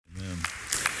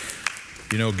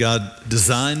You know, God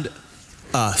designed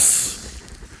us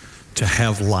to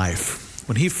have life.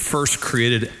 When he first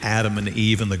created Adam and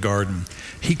Eve in the garden,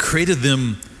 he created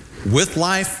them with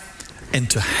life and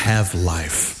to have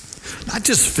life. Not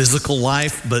just physical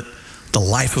life, but the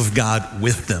life of God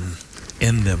with them,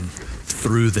 in them,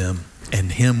 through them,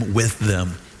 and him with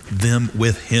them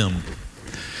with him.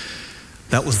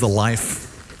 That was the life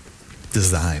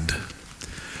designed.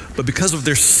 But because of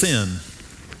their sin,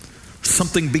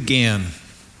 something began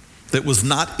that was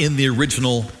not in the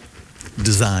original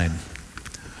design,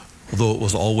 although it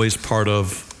was always part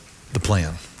of the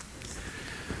plan.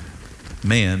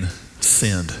 Man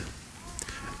sinned.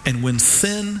 And when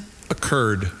sin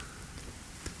occurred,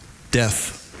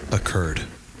 death occurred.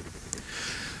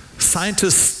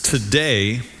 Scientists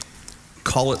today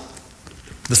call it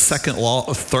the second law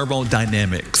of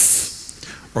thermodynamics,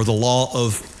 or the law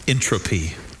of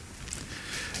entropy.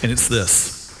 And it's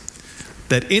this,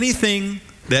 that anything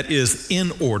that is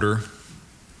in order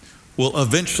will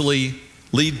eventually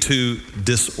lead to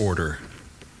disorder.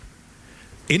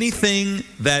 Anything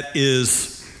that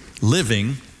is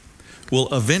living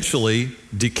will eventually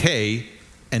decay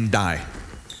and die.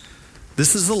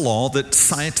 This is a law that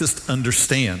scientists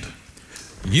understand.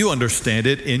 You understand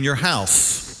it in your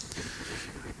house.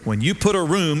 When you put a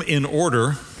room in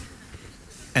order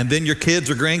and then your kids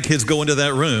or grandkids go into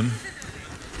that room,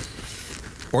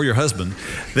 or your husband,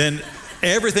 then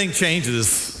everything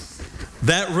changes.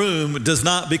 That room does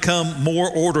not become more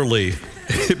orderly.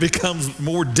 It becomes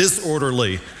more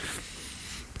disorderly.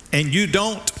 And you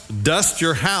don't dust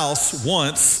your house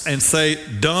once and say,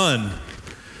 done.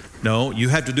 No, you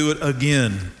have to do it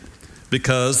again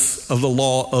because of the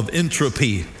law of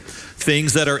entropy.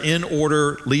 Things that are in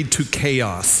order lead to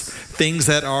chaos. Things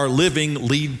that are living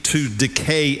lead to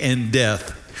decay and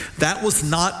death. That was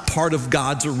not part of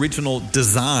God's original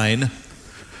design,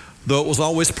 though it was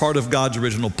always part of God's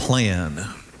original plan.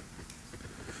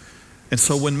 And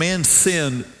so when man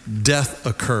sinned, death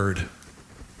occurred.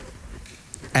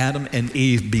 Adam and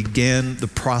Eve began the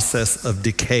process of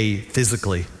decay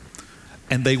physically,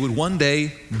 and they would one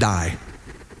day die.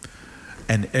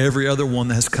 And every other one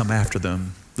that has come after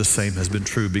them, the same has been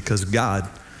true, because God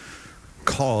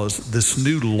caused this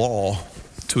new law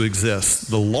to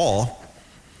exist, the law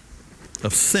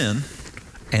of sin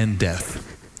and death.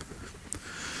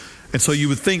 And so you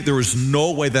would think there was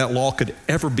no way that law could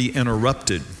ever be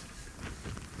interrupted.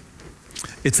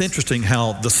 It's interesting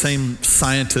how the same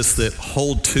scientists that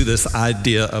hold to this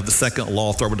idea of the second law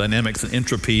of thermodynamics and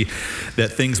entropy,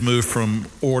 that things move from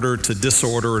order to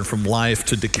disorder and from life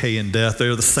to decay and death,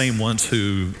 they're the same ones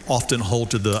who often hold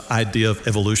to the idea of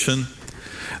evolution,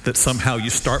 that somehow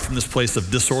you start from this place of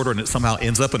disorder and it somehow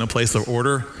ends up in a place of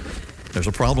order. There's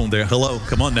a problem there. Hello,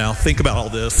 come on now. Think about all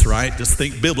this, right? Just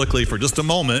think biblically for just a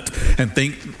moment and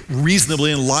think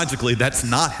reasonably and logically. That's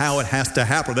not how it has to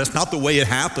happen. That's not the way it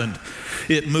happened.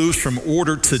 It moves from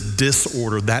order to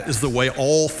disorder. That is the way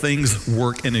all things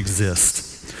work and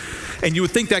exist. And you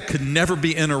would think that could never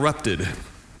be interrupted.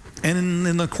 And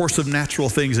in the course of natural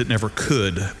things, it never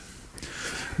could.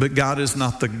 But God is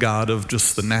not the God of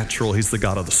just the natural. He's the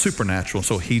God of the supernatural.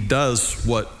 So he does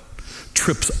what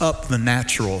trips up the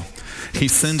natural. He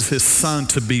sends his son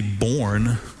to be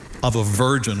born of a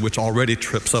virgin, which already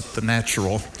trips up the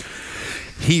natural.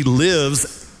 He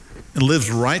lives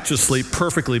righteously,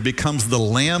 perfectly, becomes the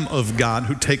Lamb of God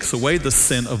who takes away the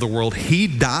sin of the world. He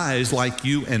dies like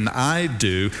you and I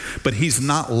do, but he's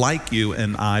not like you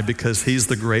and I because he's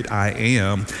the great I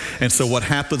am. And so what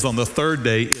happens on the third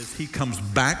day is he comes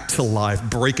back to life,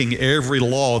 breaking every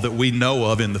law that we know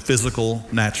of in the physical,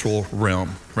 natural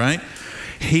realm, right?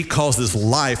 He causes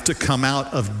life to come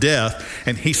out of death,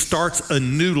 and he starts a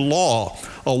new law,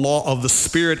 a law of the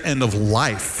Spirit and of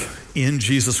life in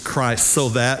Jesus Christ, so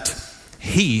that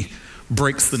he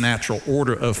breaks the natural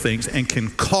order of things and can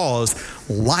cause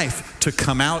life to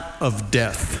come out of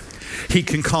death. He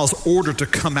can cause order to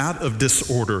come out of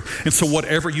disorder. And so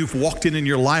whatever you've walked in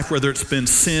your life, whether it's been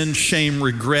sin, shame,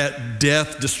 regret,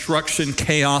 death, destruction,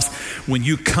 chaos, when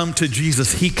you come to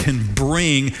Jesus, he can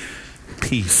bring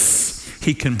peace.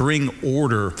 He can bring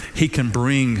order. He can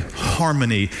bring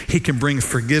harmony. He can bring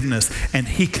forgiveness. And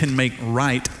he can make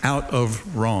right out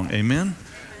of wrong. Amen?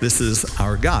 This is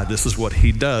our God. This is what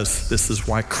he does. This is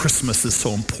why Christmas is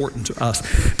so important to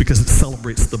us, because it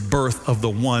celebrates the birth of the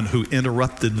one who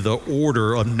interrupted the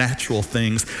order of natural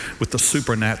things with the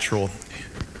supernatural.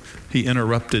 He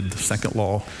interrupted the second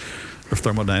law of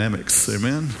thermodynamics.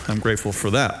 Amen? I'm grateful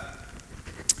for that.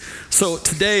 So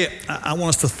today, I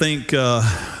want us to think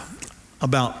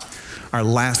about our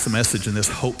last message in this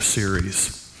hope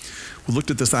series. We looked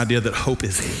at this idea that hope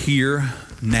is here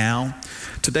now.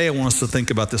 Today I want us to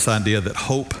think about this idea that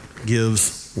hope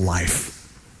gives life.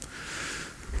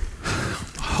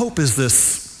 Hope is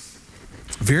this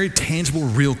very tangible,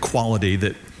 real quality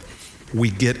that we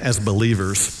get as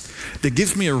believers that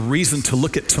gives me a reason to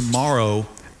look at tomorrow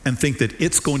and think that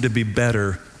it's going to be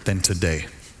better than today.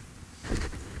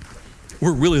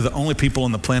 We're really the only people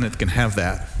on the planet that can have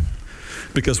that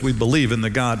because we believe in the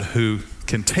God who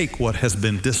can take what has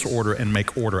been disorder and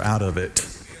make order out of it.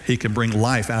 He can bring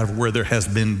life out of where there has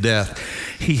been death.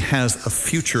 He has a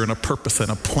future and a purpose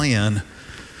and a plan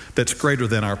that's greater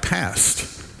than our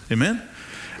past. Amen?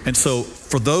 And so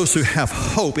for those who have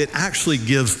hope, it actually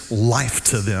gives life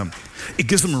to them. It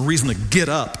gives them a reason to get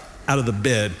up out of the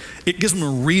bed. It gives them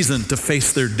a reason to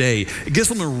face their day. It gives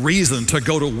them a reason to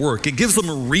go to work. It gives them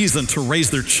a reason to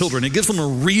raise their children. It gives them a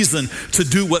reason to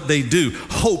do what they do.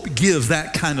 Hope gives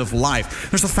that kind of life.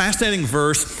 There's a fascinating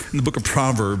verse in the book of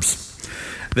Proverbs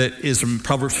that is from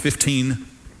Proverbs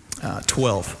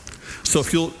 15:12. So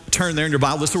if you'll turn there in your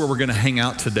Bible, this is where we're going to hang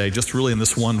out today, just really in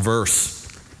this one verse.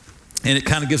 And it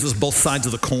kind of gives us both sides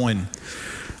of the coin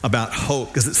about hope,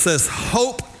 because it says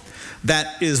hope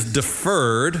that is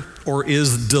deferred or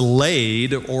is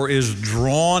delayed or is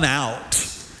drawn out,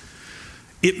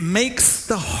 it makes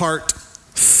the heart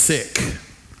sick.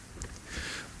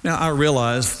 Now, I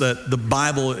realize that the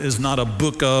Bible is not a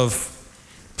book of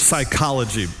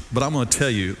psychology, but I'm going to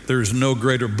tell you, there's no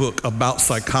greater book about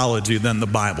psychology than the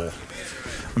Bible.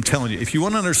 I'm telling you, if you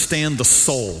want to understand the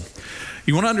soul,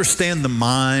 you want to understand the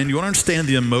mind, you want to understand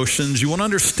the emotions, you want to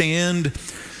understand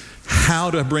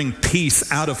how to bring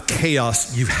peace out of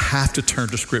chaos, you have to turn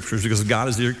to scriptures, because God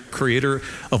is the creator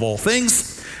of all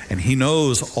things and he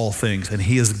knows all things and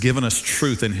he has given us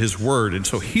truth in his word. And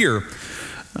so here,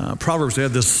 Proverbs, they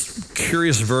have this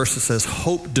curious verse that says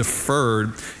hope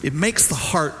deferred, it makes the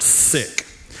heart sick.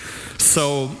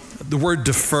 So the word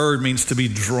deferred means to be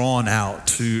drawn out,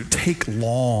 to take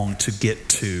long to get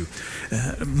to,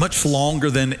 much longer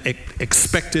than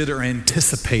expected or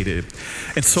anticipated.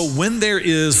 And so when there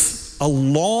is a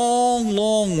long,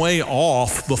 long way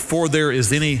off before there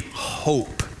is any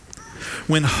hope,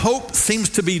 when hope seems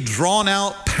to be drawn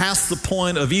out past the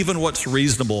point of even what's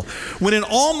reasonable, when it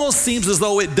almost seems as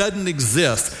though it doesn't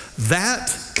exist,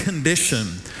 that condition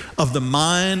of the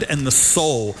mind and the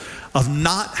soul of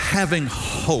not having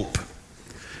hope,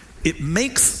 it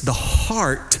makes the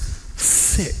heart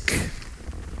sick.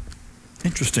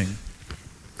 Interesting.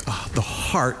 The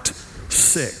heart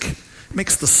sick. It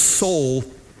makes the soul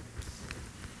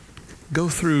go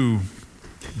through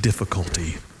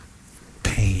difficulty,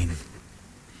 pain,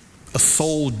 a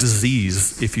soul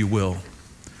disease, if you will.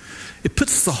 It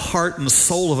puts the heart and the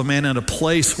soul of a man in a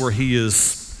place where he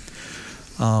is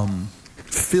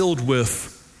filled with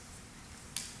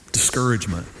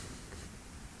discouragement,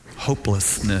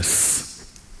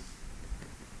 hopelessness,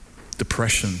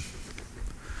 depression,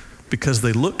 because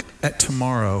they look at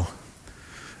tomorrow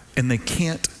and they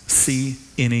can't see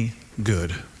any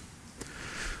good.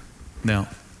 Now,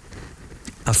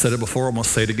 I've said it before, I'm going to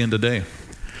say it again today.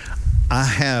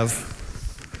 I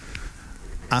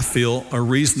feel a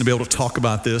reason to be able to talk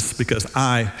about this because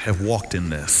I have walked in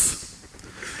this.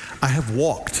 I have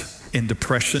walked in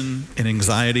depression and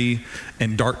anxiety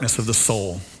and darkness of the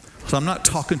soul. So I'm not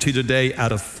talking to you today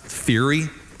out of theory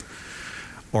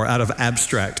or out of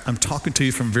abstract. I'm talking to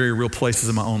you from very real places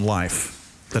in my own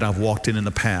life that I've walked in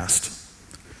the past.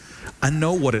 I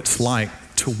know what it's like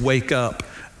to wake up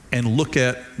and look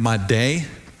at my day,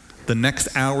 the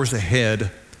next hours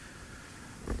ahead,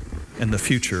 and the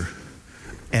future,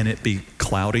 and it be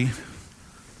cloudy,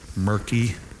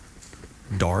 murky,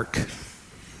 dark,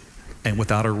 and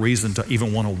without a reason to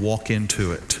even want to walk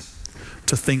into it.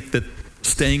 To think that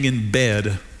staying in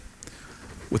bed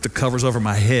with the covers over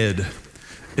my head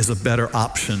is a better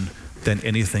option than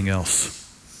anything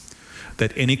else.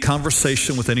 That any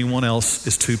conversation with anyone else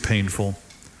is too painful.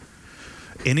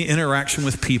 Any interaction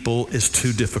with people is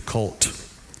too difficult.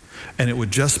 And it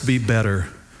would just be better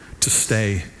to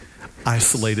stay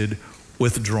isolated,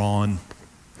 withdrawn,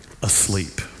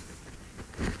 asleep.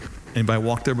 Anybody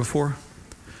walked there before?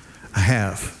 I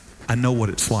have. I know what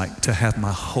it's like to have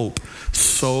my hope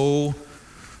so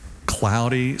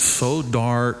cloudy, so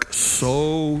dark,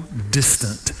 so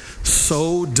distant,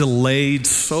 so delayed,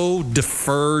 so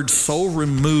deferred, so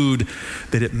removed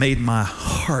that it made my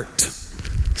heart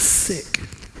sick.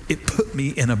 It put me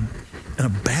in a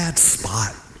bad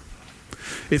spot.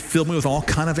 It filled me with all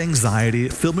kind of anxiety.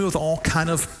 It filled me with all kind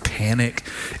of panic.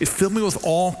 It filled me with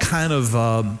all kind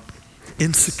of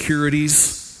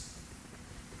insecurities.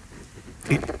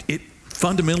 It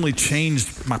fundamentally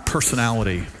changed my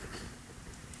personality.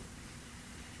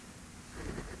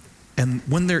 And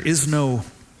when there is no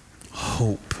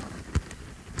hope,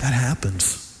 that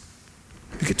happens.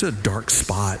 You get to a dark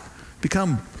spot,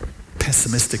 become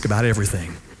pessimistic about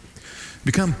everything,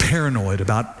 become paranoid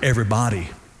about everybody.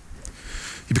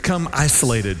 You become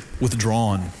isolated,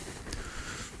 withdrawn,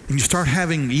 and you start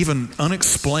having even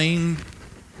unexplained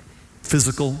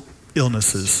physical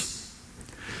illnesses.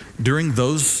 During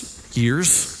those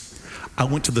years, I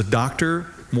went to the doctor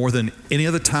more than any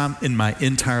other time in my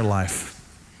entire life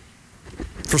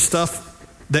for stuff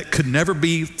that could never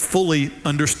be fully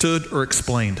understood or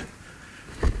explained.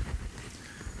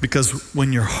 Because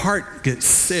when your heart gets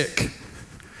sick,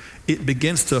 it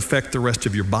begins to affect the rest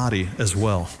of your body as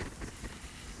well.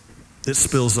 It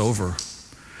spills over.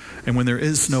 And when there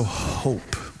is no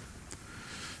hope,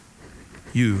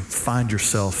 you find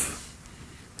yourself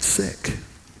sick.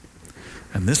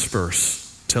 And this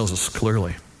verse tells us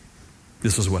clearly,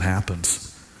 this is what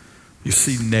happens. You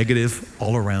see negative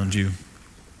all around you.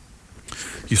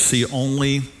 You see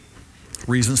only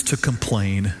reasons to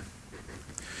complain.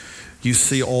 You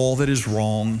see all that is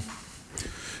wrong.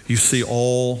 You see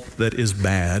all that is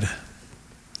bad.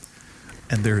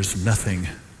 And there is nothing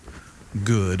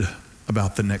good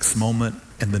about the next moment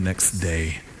and the next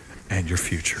day and your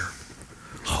future.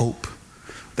 Hope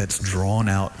that's drawn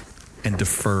out and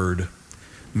deferred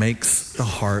makes the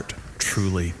heart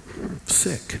truly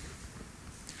sick.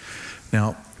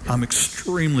 Now, I'm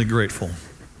extremely grateful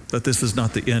that this is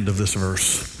not the end of this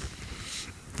verse.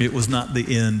 It was not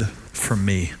the end for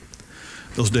me.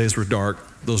 Those days were dark,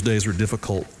 those days were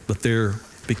difficult, but there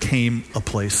became a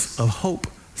place of hope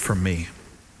for me.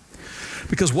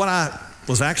 Because what I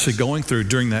was actually going through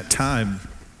during that time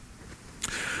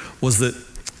was that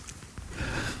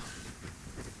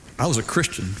I was a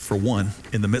Christian, for one,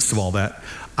 in the midst of all that.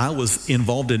 I was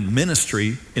involved in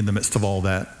ministry in the midst of all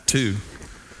that, too.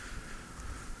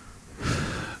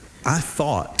 I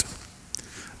thought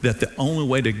that the only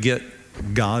way to get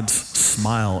God's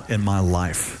smile in my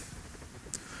life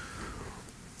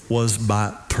was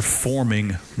by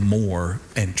performing more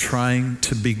and trying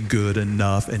to be good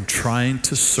enough and trying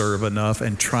to serve enough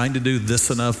and trying to do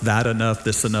this enough, that enough,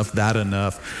 this enough, that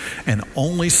enough, and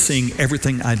only seeing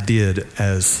everything I did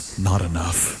as not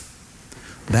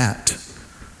enough. That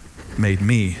made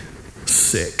me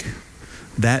sick.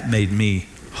 That made me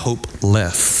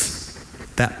hopeless.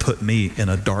 That put me in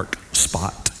a dark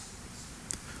spot.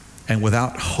 And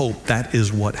without hope, that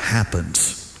is what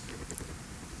happens.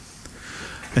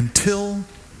 Until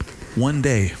one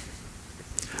day,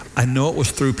 I know it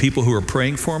was through people who were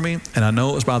praying for me, and I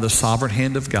know it was by the sovereign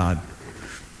hand of God.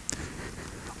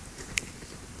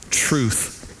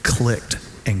 Truth clicked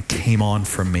and came on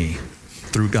from me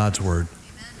through God's word.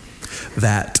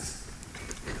 That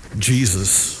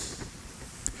Jesus,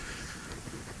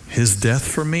 his death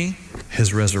for me,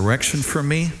 his resurrection for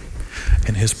me,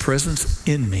 and his presence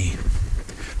in me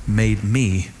made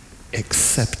me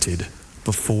accepted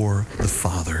before the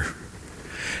Father.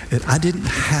 That I didn't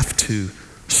have to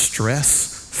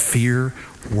stress, fear,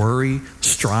 worry,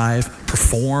 strive,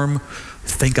 perform,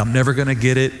 think I'm never going to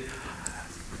get it.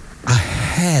 I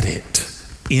had it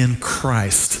in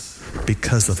Christ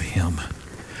because of him.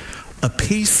 A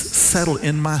peace settled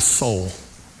in my soul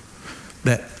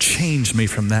that changed me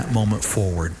from that moment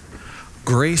forward.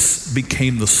 Grace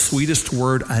became the sweetest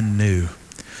word I knew.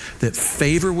 That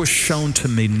favor was shown to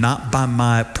me not by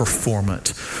my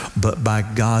performance, but by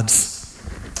God's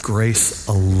grace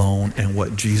alone and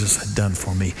what Jesus had done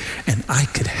for me. And I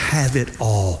could have it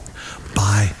all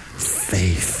by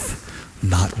faith,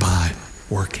 not by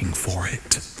working for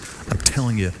it. I'm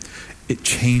telling you, it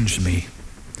changed me.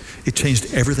 It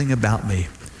changed everything about me.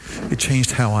 It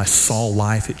changed how I saw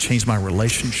life. It changed my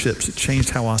relationships. It changed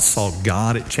how I saw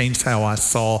God. It changed how I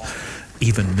saw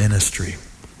even ministry.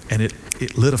 And it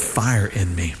lit a fire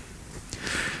in me.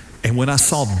 And when I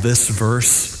saw this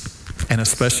verse, and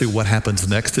especially what happens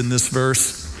next in this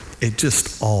verse, it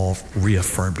just all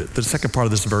reaffirmed it. The second part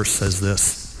of this verse says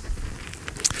this: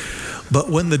 but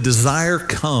when the desire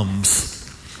comes,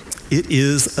 it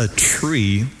is a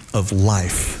tree of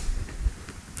life.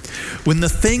 When the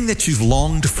thing that you've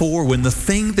longed for, when the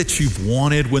thing that you've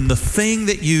wanted, when the thing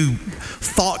that you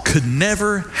thought could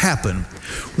never happen,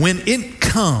 when it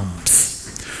comes,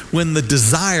 when the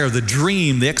desire, the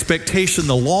dream, the expectation,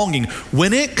 the longing,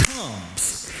 when it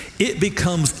comes, it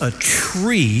becomes a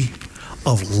tree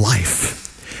of life.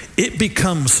 It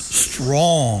becomes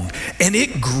strong and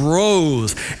it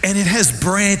grows and it has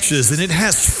branches and it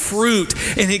has fruit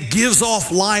and it gives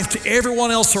off life to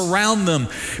everyone else around them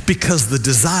because the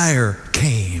desire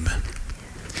came.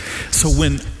 So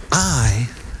when I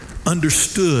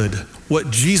understood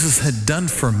what Jesus had done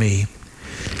for me,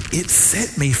 it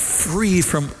set me free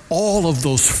from all of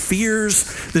those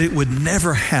fears that it would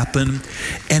never happen.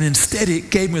 And instead, it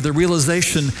gave me the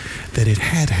realization that it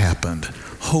had happened.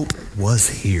 Hope was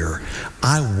here.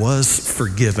 I was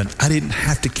forgiven. I didn't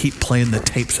have to keep playing the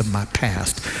tapes of my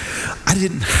past. I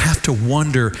didn't have to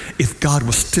wonder if God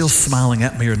was still smiling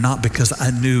at me or not, because I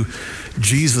knew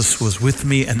Jesus was with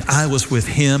me and I was with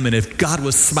him. And if God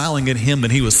was smiling at him,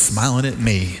 then he was smiling at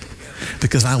me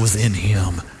because I was in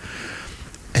him.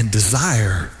 And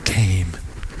desire came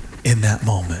in that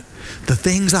moment. The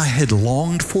things I had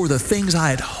longed for, the things I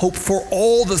had hoped for,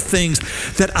 all the things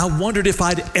that I wondered if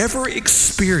I'd ever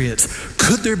experience.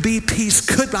 Could there be peace?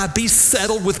 Could I be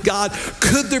settled with God?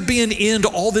 Could there be an end to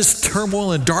all this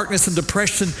turmoil and darkness and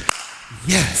depression?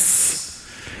 Yes.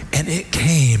 And it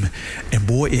came. And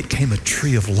boy, it came a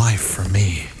tree of life for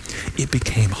me. It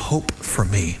became hope for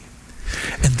me.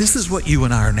 And this is what you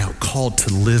and I are now called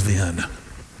to live in.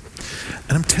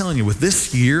 And I'm telling you, with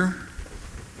this year,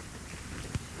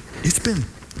 it's been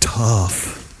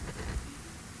tough.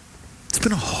 It's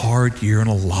been a hard year in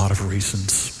a lot of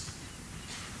reasons.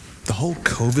 The whole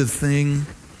COVID thing,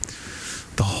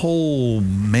 the whole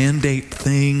mandate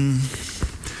thing,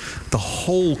 the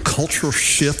whole cultural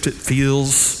shift it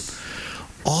feels,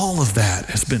 all of that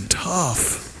has been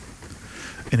tough.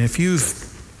 And if you've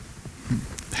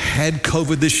had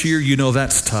COVID this year, you know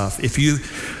that's tough. If you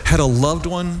had a loved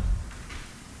one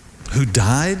who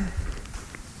died,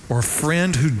 or a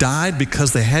friend who died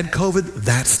because they had COVID,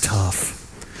 that's tough.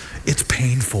 It's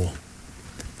painful.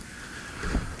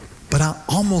 But I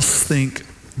almost think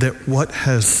that what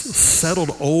has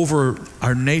settled over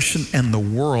our nation and the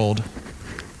world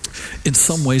in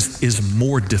some ways is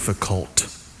more difficult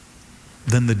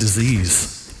than the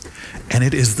disease. And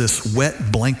it is this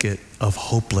wet blanket of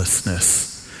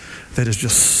hopelessness that has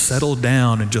just settled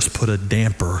down and just put a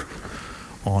damper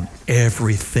on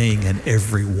everything and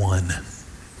everyone.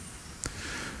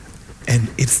 And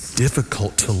it's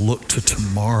difficult to look to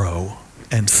tomorrow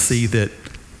and see that,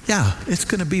 yeah, it's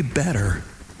going to be better.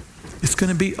 It's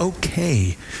going to be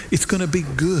okay. It's going to be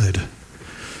good.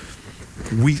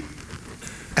 We,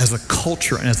 as a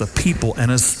culture and as a people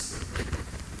and as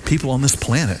people on this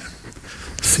planet,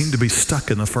 seem to be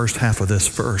stuck in the first half of this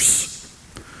verse.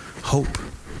 Hope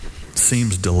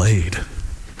seems delayed,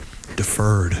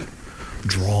 deferred,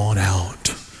 drawn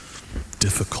out,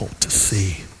 difficult to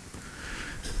see.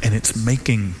 And it's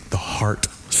making the heart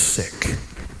sick.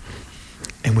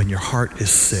 And when your heart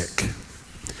is sick,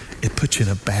 it puts you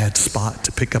in a bad spot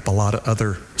to pick up a lot of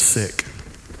other sick.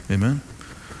 Amen?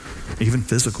 Even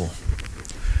physical.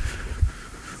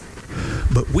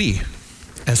 But we,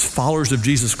 as followers of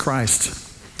Jesus Christ,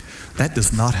 that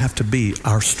does not have to be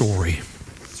our story.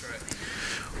 That's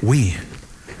right. We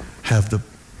have the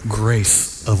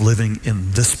grace of living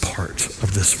in this part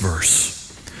of this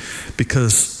verse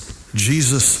because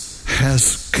Jesus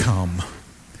has come.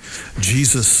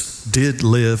 Jesus did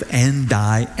live and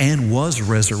die and was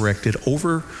resurrected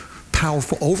over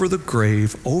the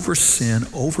grave, over sin,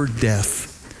 over death.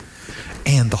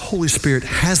 And the Holy Spirit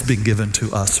has been given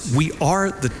to us. We are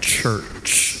the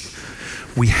church.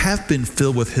 We have been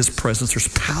filled with his presence. There's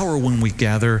power when we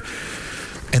gather.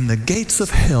 And the gates of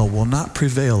hell will not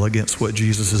prevail against what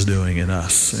Jesus is doing in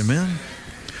us. Amen?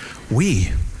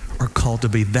 We are called to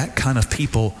be that kind of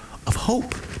people of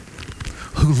hope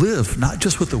who live not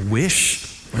just with a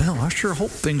wish. Well, I sure hope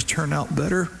things turn out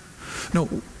better. No,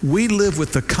 we live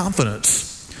with the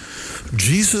confidence.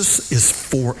 Jesus is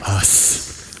for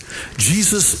us.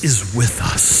 Jesus is with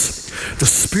us. The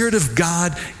Spirit of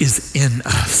God is in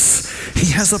us.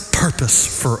 He has a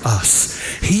purpose for us.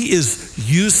 He is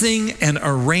using and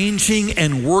arranging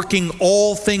and working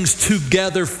all things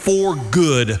together for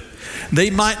good. They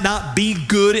might not be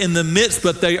good in the midst,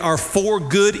 but they are for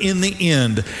good in the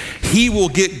end. He will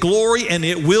get glory and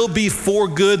it will be for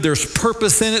good. There's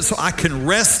purpose in it, so I can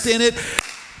rest in it.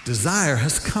 Desire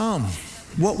has come.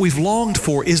 What we've longed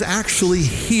for is actually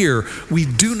here. We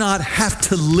do not have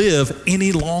to live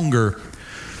any longer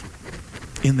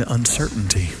in the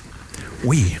uncertainty.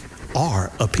 We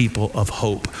are a people of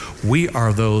hope. We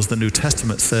are those, the New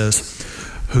Testament says,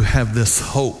 who have this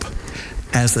hope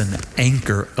as an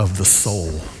anchor of the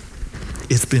soul.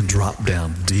 It's been dropped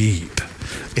down deep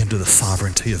into the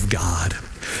sovereignty of God,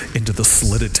 into the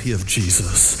solidity of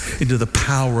Jesus, into the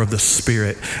power of the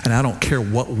Spirit. And I don't care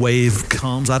what wave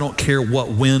comes. I don't care what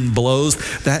wind blows.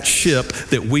 That ship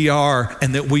that we are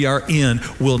and that we are in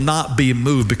will not be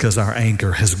moved because our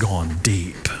anchor has gone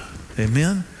deep.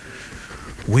 Amen?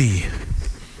 We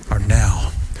are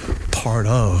now part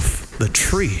of the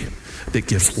tree that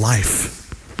gives life.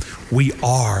 We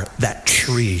are that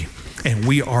tree And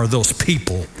we are those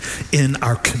people in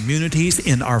our communities,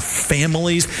 in our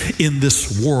families, in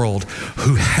this world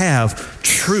who have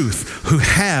truth, who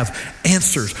have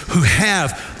answers, who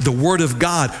have the Word of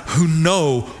God, who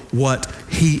know what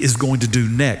He is going to do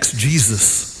next.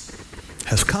 Jesus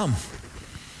has come.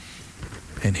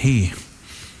 And He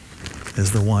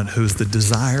is the one who is the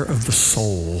desire of the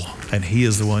soul. And He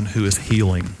is the one who is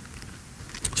healing.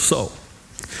 So,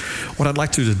 what I'd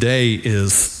like to do today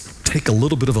is take a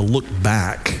little bit of a look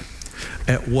back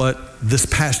at what this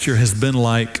past year has been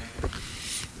like,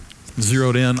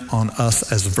 zeroed in on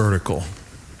us as Vertical.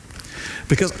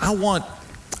 Because I want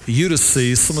you to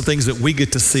see some of the things that we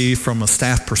get to see from a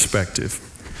staff perspective.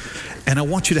 And I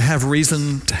want you to have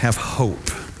reason to have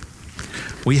hope.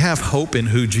 We have hope in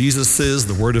who Jesus is,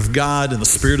 the Word of God, and the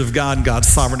Spirit of God, and God's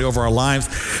sovereignty over our lives.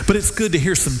 But it's good to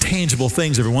hear some tangible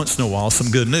things every once in a while,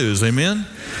 some good news, amen?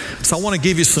 So I want to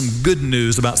give you some good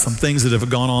news about some things that have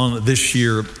gone on this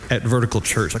year at Vertical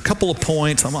Church. A couple of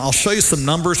points. I'll show you some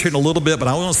numbers here in a little bit, but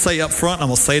I want to say up front, and I'm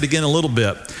going to say it again in a little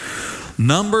bit.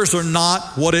 Numbers are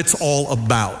not what it's all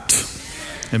about,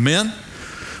 amen?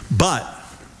 But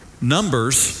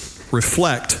numbers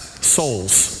reflect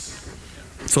souls.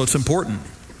 So it's important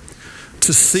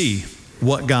to see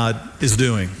what God is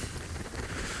doing.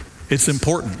 It's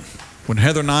important. When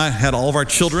Heather and I had all of our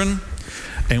children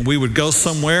and we would go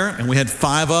somewhere and we had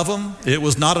 5 of them, it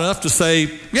was not enough to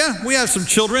say, yeah, we have some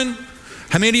children.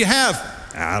 How many do you have?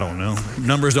 I don't know.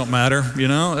 Numbers don't matter, you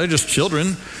know. They're just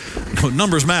children. No,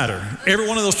 numbers matter. Every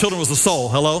one of those children was a soul.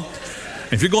 Hello?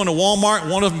 If you're going to Walmart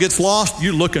and one of them gets lost,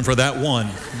 you're looking for that one.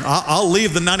 I'll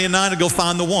leave the 99 to go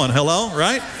find the one. Hello?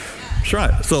 Right? That's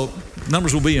right. So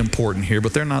numbers will be important here,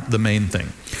 but they're not the main thing.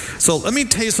 So let me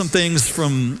tell you some things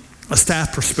from a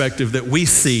staff perspective that we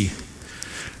see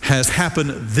has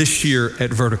happened this year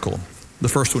at Vertical. The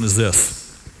first one is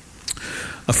this: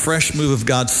 a fresh move of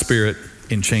God's Spirit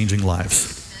in changing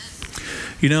lives.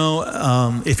 You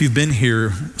know, if you've been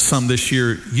here some this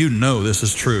year, you know this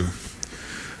is true.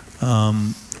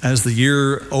 As the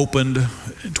year opened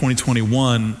in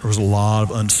 2021, there was a lot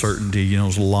of uncertainty. You know, there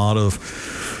was a lot of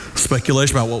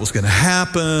speculation about what was going to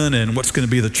happen and what's going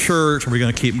to be the church. Are we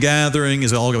going to keep gathering?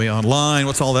 Is it all going to be online?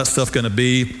 What's all that stuff going to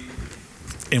be?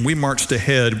 And we marched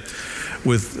ahead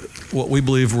with what we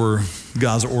believe were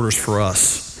God's orders for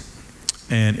us.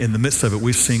 And in the midst of it,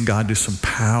 we've seen God do some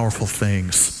powerful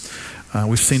things.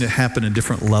 We've seen it happen in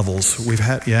different levels. We've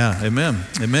had,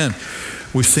 amen.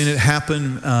 We've seen it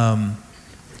happen among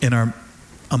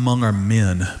our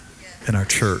men in our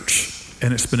church.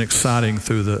 And it's been exciting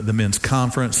through the men's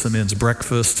conference, the men's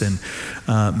breakfast, and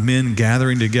men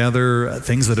gathering together,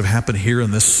 things that have happened here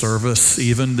in this service,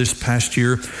 even this past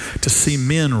year, to see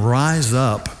men rise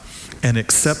up and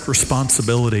accept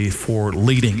responsibility for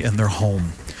leading in their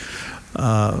home.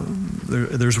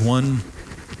 There's one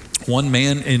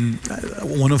man, in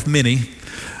one of many,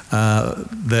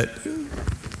 that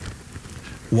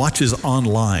watches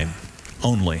online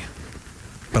only,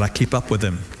 but I keep up with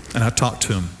him and I talk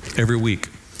to him every week.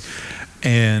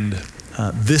 And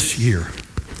this year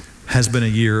has been a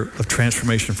year of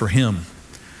transformation for him,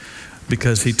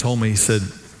 because he told me, he said,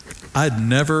 I'd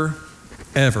never,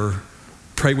 ever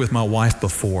prayed with my wife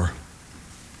before.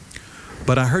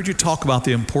 But I heard you talk about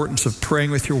the importance of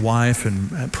praying with your wife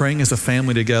and praying as a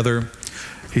family together.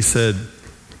 He said,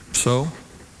 so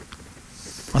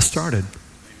I started.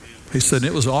 He said,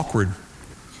 it was awkward,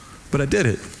 but I did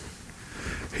it.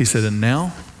 He said, and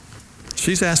now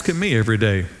she's asking me every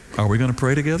day, are we going to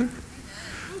pray together?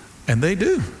 And they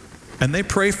do. And they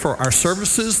pray for our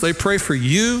services. They pray for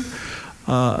you.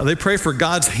 They pray for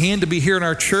God's hand to be here in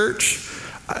our church.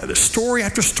 Story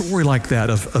after story like that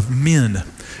of men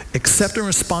accepting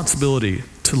responsibility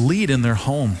to lead in their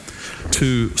home,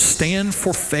 to stand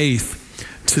for faith,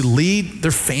 to lead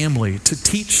their family, to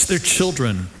teach their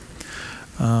children,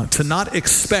 to not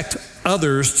expect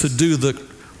others to do the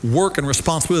work and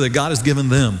responsibility that God has given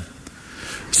them.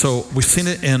 So we've seen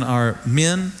it in our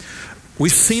men.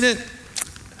 We've seen it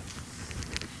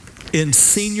in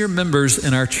senior members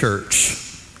in our church.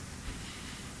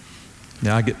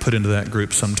 Now, I get put into that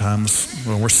group sometimes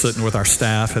when we're sitting with our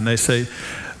staff and they say,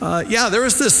 there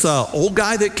was this old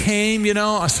guy that came, you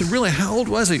know. I said, really, how old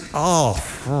was he? Oh,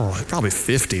 probably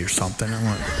 50 or something. I'm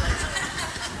like,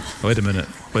 wait a minute.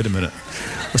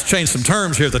 Let's change some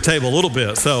terms here at the table a little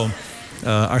bit. So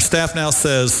our staff now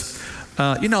says,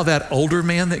 that older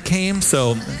man that came,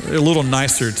 so they're a little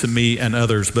nicer to me and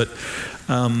others. But,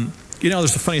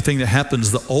 there's a funny thing that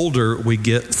happens. The older we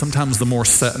get, sometimes the more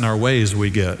set in our ways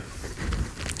we get.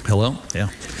 Hello? Yeah.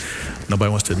 Nobody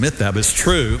wants to admit that, but it's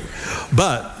true.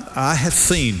 But I have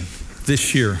seen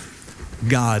this year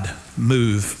God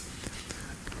move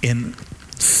in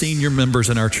senior members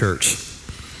in our church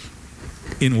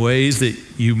in ways that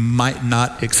you might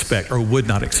not expect or would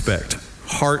not expect.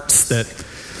 Hearts that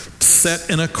set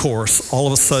in a course all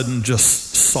of a sudden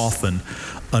just soften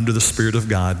under the Spirit of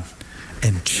God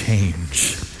and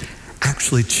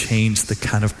actually change the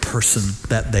kind of person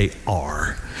that they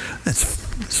are.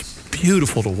 It's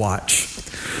beautiful to watch.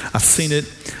 I've seen it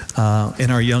in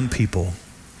our young people.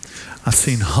 I've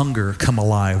seen hunger come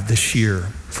alive this year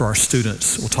for our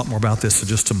students. We'll talk more about this in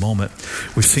just a moment.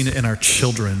 We've seen it in our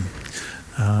children.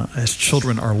 As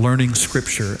children are learning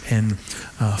Scripture and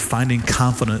finding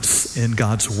confidence in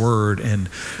God's Word and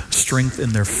strength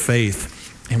in their faith.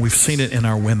 And we've seen it in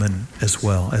our women as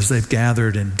well, as they've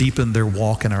gathered and deepened their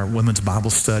walk in our women's Bible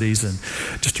studies and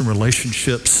just in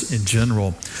relationships in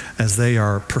general, as they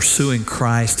are pursuing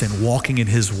Christ and walking in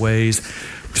His ways.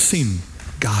 We've seen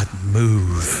God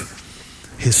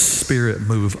move, His Spirit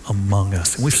move among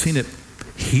us. And we've seen it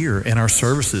here in our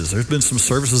services. There's been some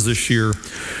services this year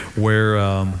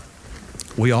where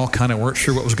we all kind of weren't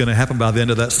sure what was going to happen by the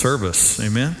end of that service.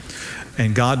 Amen?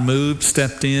 And God moved,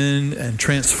 stepped in, and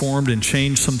transformed and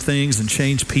changed some things and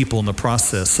changed people in the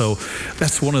process. So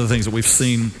that's one of the things that we've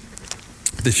seen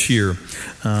this year.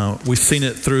 We've seen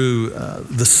it through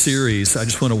the series. I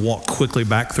just want to walk quickly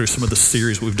back through some of the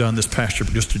series we've done this past year,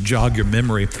 just to jog your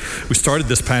memory. We started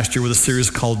this past year with a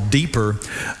series called Deeper.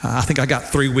 I think I got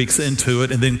 3 weeks into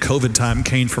it, and then COVID time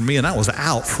came for me, and I was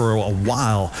out for a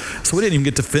while. So we didn't even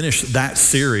get to finish that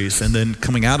series. And then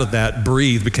coming out of that,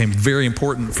 Breathe became very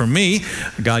important for me.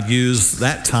 God used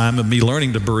that time of me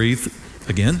learning to breathe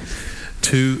again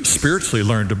to spiritually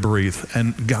learn to breathe.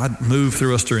 And God moved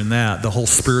through us during that. The whole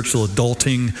spiritual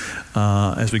adulting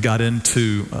as we got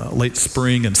into late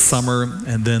spring and summer,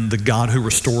 and then the God who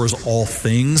restores all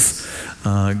things.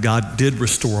 God did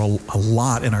restore a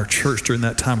lot in our church during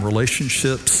that time,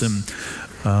 relationships. And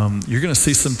you're going to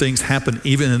see some things happen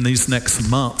even in these next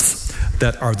months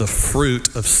that are the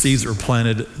fruit of seeds that were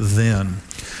planted then.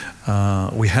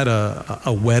 We had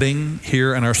a wedding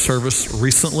here in our service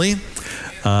recently.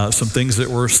 Some things that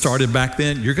were started back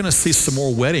then. You're going to see some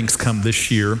more weddings come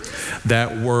this year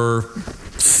that were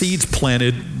seeds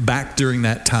planted back during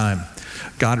that time.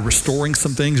 God restoring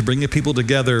some things, bringing people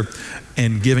together,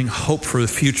 and giving hope for the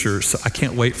future. So I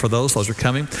can't wait for those. Those are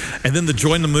coming. And then the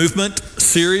Join the Movement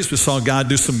series, we saw God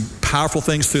do some powerful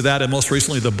things through that, and most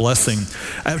recently the Blessing.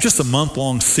 It was just a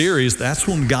month-long series. That's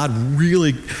when God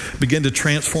really began to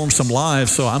transform some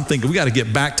lives. So I'm thinking we got to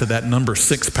get back to that number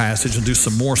 6 passage and do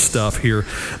some more stuff here.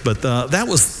 But that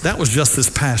was just this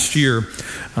past year,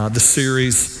 the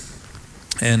series.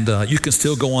 And you can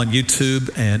still go on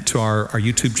YouTube and to our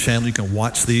YouTube channel. You can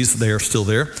watch these. They are still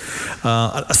there.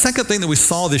 A second thing that we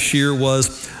saw this year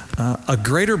was a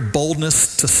greater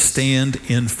boldness to stand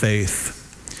in faith.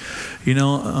 You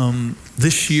know,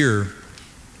 this year,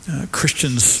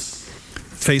 Christians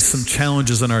face some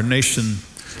challenges in our nation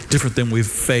different than we've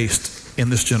faced in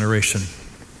this generation.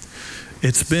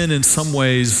 It's been in some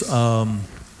ways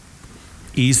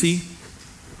easy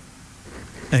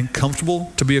and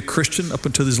comfortable to be a Christian up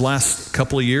until these last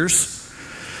couple of years.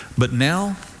 But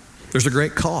now there's a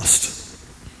great cost,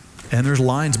 and there's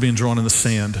lines being drawn in the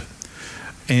sand.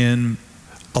 And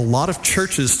a lot of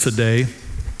churches today,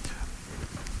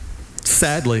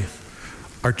 sadly,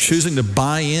 are choosing to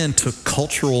buy into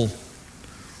cultural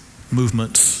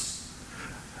movements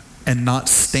and not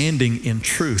standing in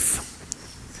truth.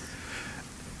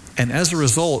 And as a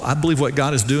result, I believe what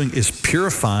God is doing is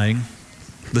purifying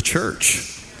the church.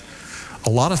 A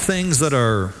lot of things that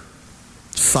are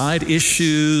side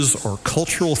issues or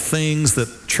cultural things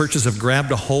that churches have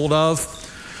grabbed a hold of,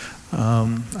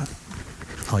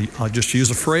 I'll just use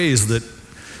a phrase that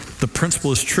the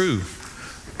principle is true.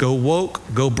 Go woke,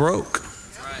 go broke.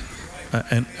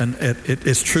 And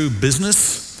it's true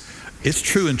business. It's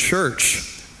true in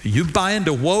church. You buy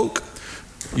into woke,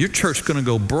 your church's going to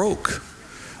go broke.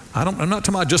 I'm not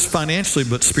talking about just financially,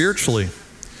 but spiritually.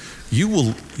 You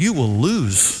will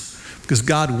lose. Because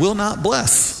God will not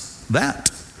bless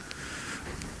that.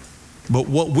 But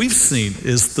what we've seen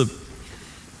is the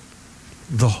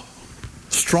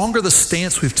stronger the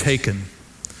stance we've taken,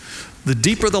 the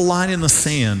deeper the line in the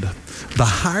sand, the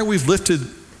higher we've lifted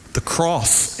the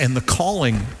cross and the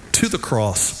calling to the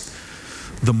cross,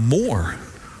 the more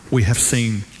we have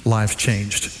seen lives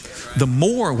changed. The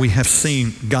more we have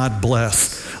seen God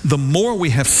bless, the more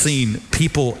we have seen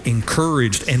people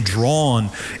encouraged and drawn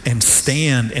and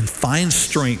stand and find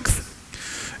strength.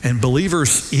 And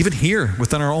believers, even here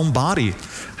within our own body,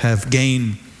 have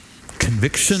gained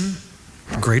conviction,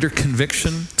 greater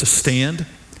conviction to stand.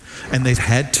 And they've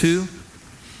had to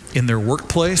in their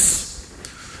workplace,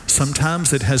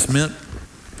 Sometimes it has meant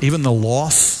even the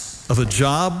loss of a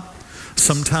job.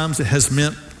 Sometimes it has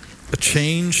meant a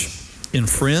change in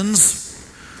friends,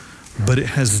 but it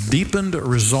has deepened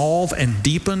resolve and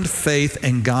deepened faith,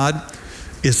 and God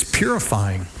is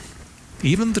purifying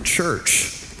even the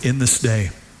church in this day.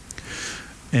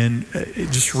 And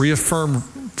it just reaffirmed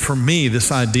for me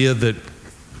this idea that,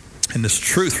 and this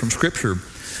truth from Scripture,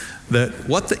 that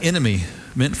what the enemy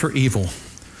meant for evil,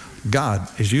 God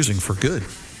is using for good.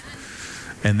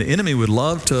 And the enemy would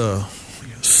love to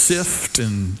sift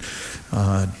and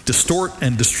distort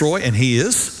and destroy, and he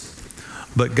is.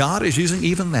 But God is using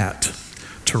even that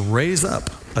to raise up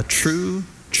a true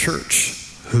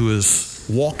church who is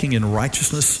walking in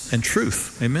righteousness and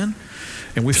truth. Amen?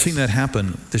 And we've seen that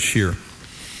happen this year.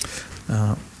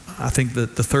 I think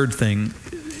that the third thing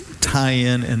tie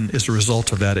in and is a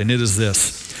result of that, and it is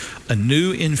this: a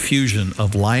new infusion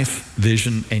of life,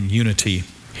 vision, and unity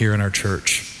here in our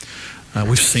church.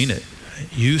 We've seen it.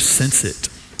 You sense it.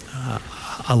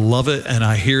 I love it, and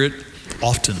I hear it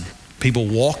often. People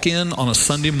walk in on a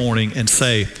Sunday morning and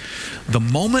say, the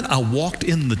moment I walked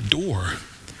in the door,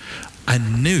 I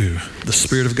knew the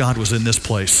Spirit of God was in this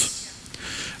place.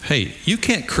 Hey, you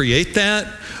can't create that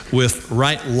with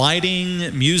right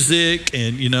lighting, music,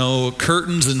 and,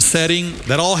 curtains and setting.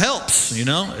 That all helps,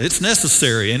 It's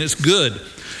necessary and it's good.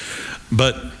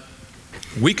 But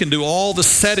we can do all the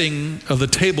setting of the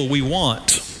table we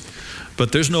want,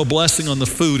 but there's no blessing on the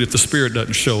food if the Spirit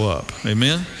doesn't show up.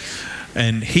 Amen?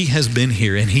 And He has been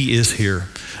here and He is here.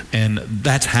 And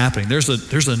that's happening. There's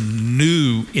a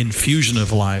new infusion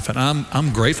of life, and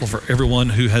I'm grateful for everyone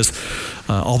who has,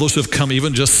 all those who have come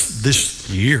even just this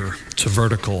year to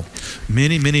Vertical.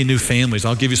 Many, many new families.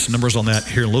 I'll give you some numbers on that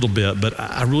here in a little bit, but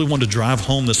I really want to drive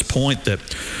home this point that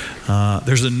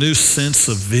there's a new sense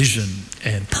of vision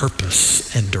and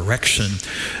purpose and direction,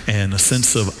 and a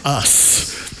sense of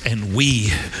us and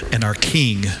we and our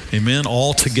King, amen,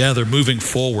 all together moving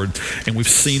forward, and we've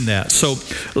seen that. So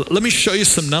let me show you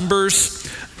some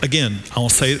numbers. Again, I will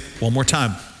say it one more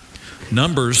time.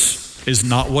 Numbers is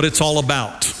not what it's all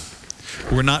about.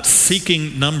 We're not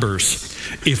seeking numbers.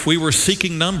 If we were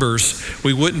seeking numbers,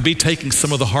 we wouldn't be taking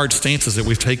some of the hard stances that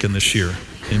we've taken this year,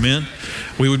 amen?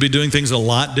 We would be doing things a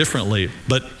lot differently,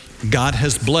 but God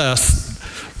has blessed.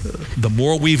 The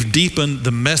more we've deepened the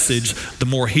message, the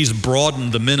more He's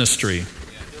broadened the ministry,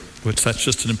 which that's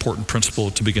just an important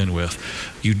principle to begin with.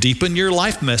 You deepen your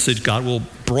life message, God will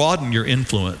broaden your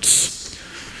influence.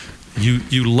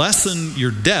 You lessen your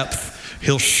depth,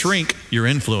 He'll shrink your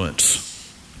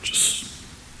influence.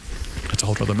 That's a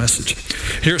whole other message.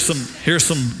 Here's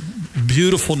some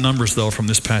beautiful numbers, though, from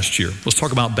this past year. Let's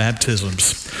talk about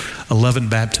baptisms. 11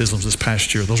 baptisms this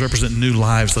past year. Those represent new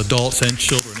lives, adults and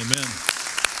children. Amen.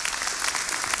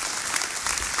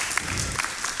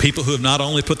 People who have not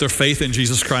only put their faith in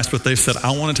Jesus Christ, but they've said,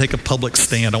 I want to take a public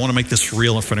stand. I want to make this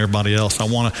real in front of everybody else. I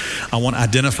want to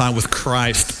identify with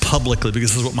Christ publicly,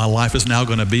 because this is what my life is now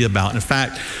going to be about. In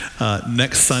fact,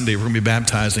 next Sunday, we're going to be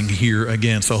baptizing here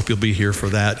again, so I hope you'll be here for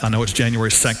that. I know it's January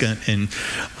 2nd,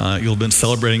 and you'll have been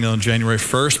celebrating on January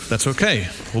 1st. That's okay.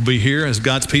 We'll be here as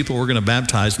God's people. We're going to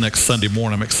baptize next Sunday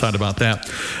morning. I'm excited about that.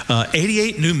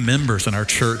 88 new members in our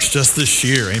church just this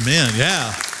year. Amen.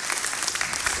 Yeah.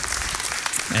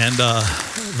 And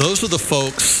those are the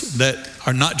folks that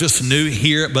are not just new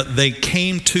here, but they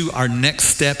came to our Next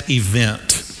Step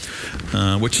event,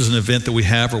 which is an event that we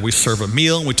have where we serve a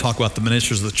meal and we talk about the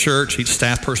ministries of the church. Each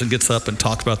staff person gets up and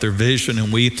talks about their vision,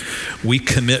 and we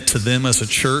commit to them as a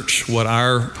church what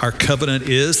our covenant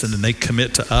is, and then they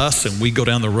commit to us, and we go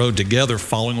down the road together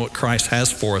following what Christ has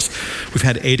for us. We've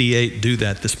had 88 do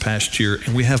that this past year,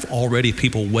 and we have already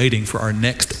people waiting for our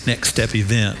next Step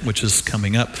event, which is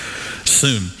coming up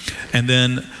soon. And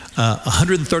then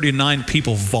 139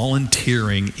 people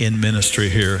volunteering in ministry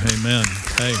here. Amen.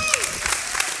 Hey,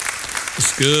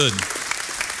 it's good.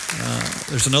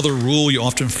 There's another rule you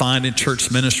often find in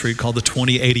church ministry called the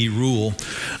 20-80 rule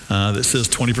that says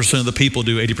 20% of the people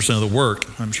do 80% of the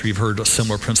work. I'm sure you've heard a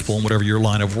similar principle in whatever your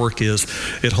line of work is.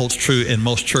 It holds true in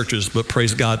most churches, but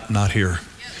praise God, not here.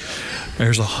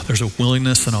 There's a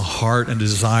willingness and a heart and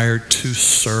desire to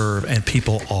serve, and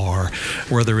people are.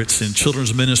 Whether it's in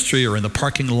children's ministry or in the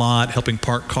parking lot, helping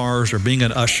park cars, or being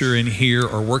an usher in here,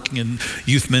 or working in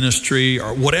youth ministry,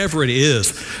 or whatever it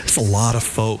is, it's a lot of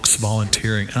folks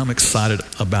volunteering, and I'm excited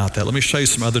about that. Let me show you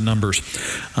some other numbers.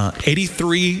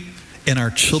 83 in our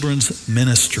children's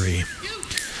ministry.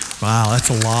 Wow, that's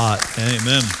a lot.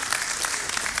 Amen.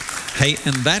 Hey,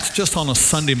 and that's just on a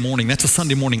Sunday morning. That's a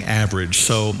Sunday morning average.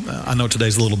 So I know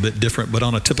today's a little bit different, but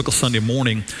on a typical Sunday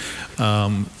morning,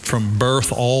 from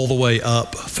birth all the way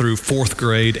up through fourth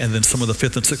grade, and then some of the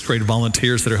fifth and sixth grade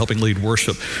volunteers that are helping lead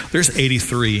worship, there's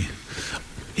 83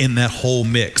 in that whole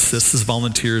mix. This is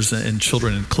volunteers and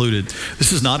children included.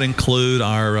 This does not include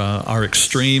our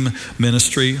extreme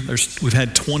ministry. We've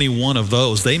had 21 of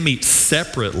those. They meet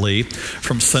separately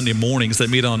from Sunday mornings. They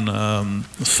meet on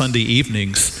Sunday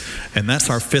evenings, and that's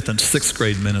our fifth and sixth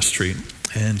grade ministry.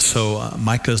 And so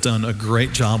Micah's done a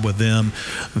great job with them.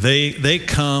 They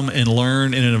come and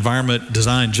learn in an environment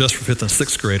designed just for fifth and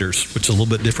sixth graders, which is a little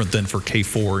bit different than for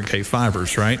K4 and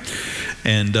K5ers, right?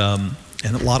 And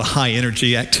a lot of high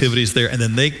energy activities there. And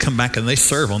then they come back and they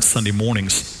serve on Sunday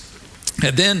mornings.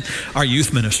 And then our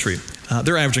youth ministry.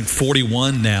 They're averaging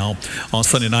 41 now on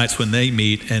Sunday nights when they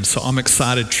meet. And so I'm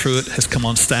excited. Truett has come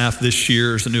on staff this year.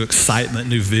 There's a new excitement,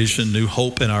 new vision, new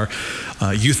hope in our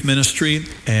youth ministry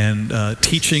and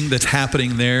teaching that's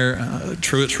happening there.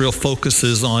 Truett's real focus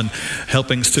is on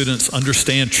helping students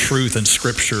understand truth and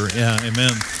Scripture. Yeah,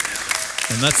 amen.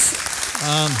 And that's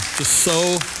just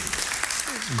so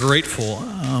grateful.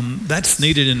 That's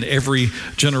needed in every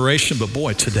generation, but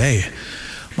boy, today,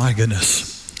 my goodness.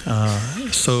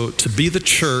 So to be the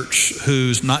church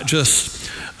who's not just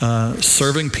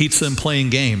serving pizza and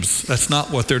playing games, that's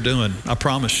not what they're doing, I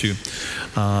promise you.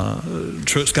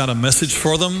 Truett's got a message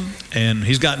for them, and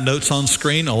he's got notes on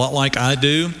screen, a lot like I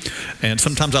do. And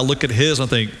sometimes I look at his and I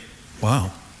think,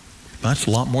 wow, that's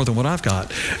a lot more than what I've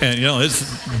got. And,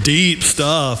 it's deep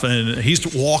stuff. And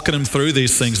he's walking them through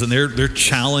these things. And they're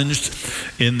challenged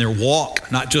in their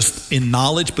walk, not just in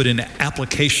knowledge, but in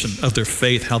application of their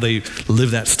faith, how they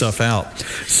live that stuff out.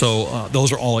 So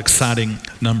those are all exciting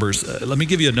numbers. Let me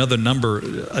give you another number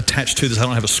attached to this I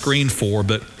don't have a screen for,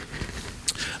 but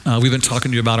we've been talking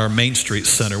to you about our Main Street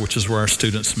Center, which is where our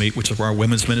students meet, which is where our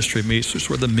women's ministry meets, which is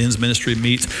where the men's ministry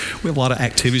meets. We have a lot of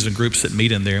activities and groups that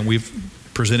meet in there, and we've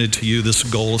presented to you this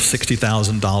goal of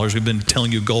 $60,000. We've been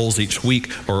telling you goals each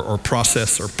week or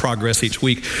process or progress each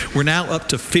week. We're now up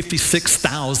to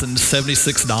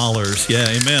 $56,076. Yeah,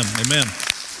 amen, amen.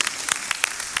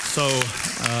 So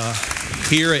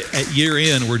here at year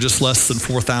end, we're just less than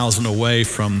 4,000 away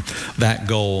from that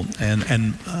goal. And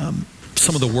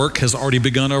some of the work has already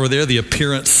begun over there. The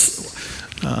appearance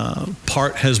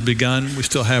part has begun. We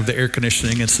still have the air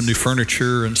conditioning and some new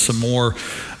furniture and some more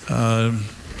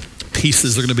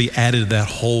pieces are going to be added to that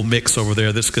whole mix over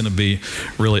there that's going to be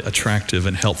really attractive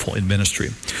and helpful in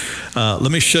ministry.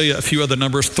 Let me show you a few other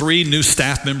numbers. 3 new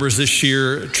staff members this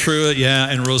year. Truett,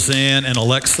 and Roseanne and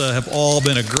Alexa have all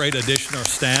been a great addition to our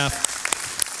staff.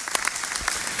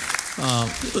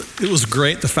 It was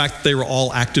great, the fact that they were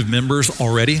all active members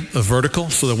already of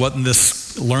Vertical, so there wasn't this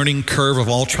learning curve of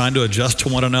all trying to adjust to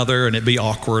one another and it be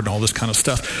awkward and all this kind of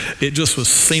stuff. It just was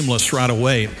seamless right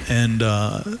away and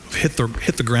hit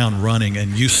the ground running,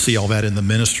 and you see all that in the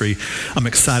ministry. I'm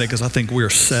excited because I think we are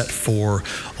set for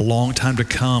a long time to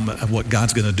come of what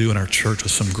God's going to do in our church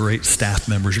with some great staff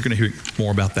members. You're going to hear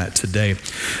more about that today.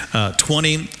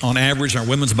 20 on average in our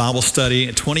women's Bible study,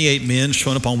 and 28 men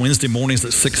showing up on Wednesday mornings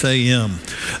at 6 a.m.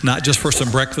 Not just for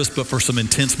some breakfast, but for some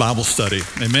intense Bible study.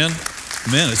 Amen?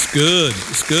 Amen. It's good.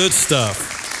 It's good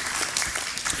stuff.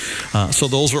 So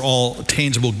those are all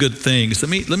tangible good things.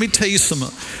 Let me tell you some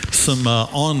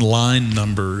online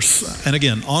numbers. And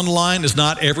again, online is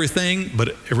not everything, but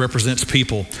it represents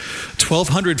people.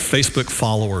 1,200 Facebook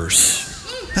followers.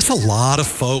 That's a lot of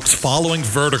folks following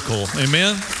Vertical.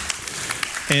 Amen?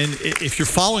 And if you're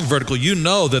following Vertical, you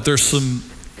know that there's some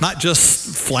not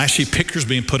just flashy pictures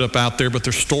being put up out there, but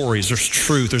there's stories, there's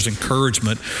truth, there's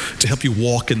encouragement to help you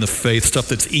walk in the faith, stuff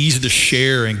that's easy to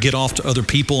share and get off to other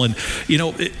people. And,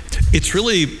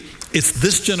 it's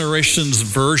this generation's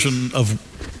version of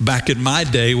back in my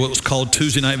day, what was called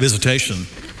Tuesday night visitation.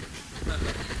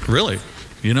 Really.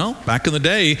 Back in the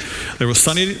day, there was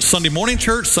Sunday morning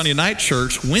church, Sunday night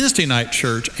church, Wednesday night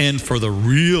church, and for the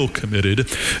real committed,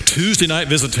 Tuesday night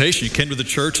visitation. You came to the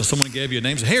church and someone gave you a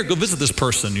name, said, "Hey, go visit this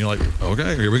person." You're like,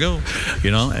 "Okay, here we go."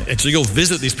 And so you go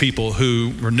visit these people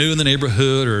who were new in the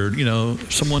neighborhood, or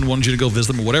someone wanted you to go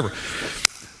visit them or whatever.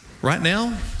 Right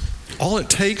now, all it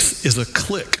takes is a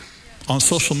click on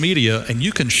social media, and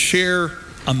you can share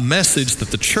a message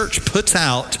that the church puts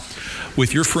out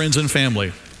with your friends and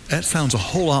family. That sounds a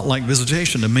whole lot like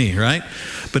visitation to me, right?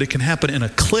 But it can happen in a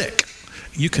click.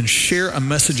 You can share a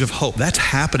message of hope. That's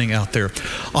happening out there.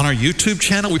 On our YouTube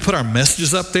channel, we put our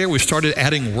messages up there. We started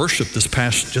adding worship this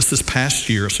past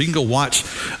year. So you can go watch.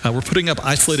 We're putting up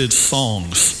isolated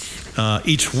songs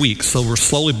each week. So we're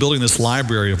slowly building this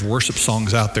library of worship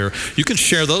songs out there. You can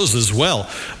share those as well.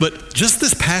 But just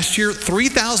this past year,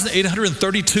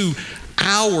 3,832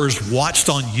 hours watched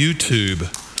on YouTube.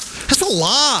 That's a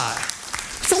lot.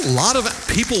 That's a lot of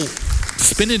people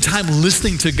spending time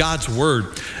listening to God's word.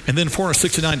 And then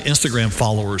 469 Instagram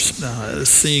followers,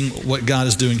 seeing what God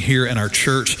is doing here in our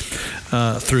church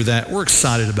through that. We're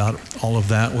excited about all of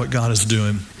that, what God is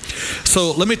doing.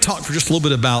 So let me talk for just a little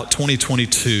bit about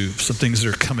 2022, some things that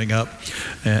are coming up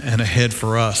and ahead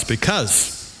for us,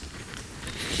 because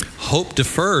hope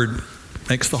deferred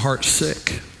makes the heart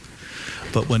sick.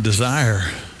 But when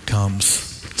desire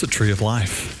comes, it's a tree of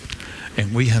life.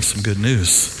 And we have some good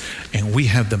news. And we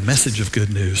have the message of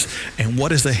good news. And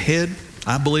what is ahead,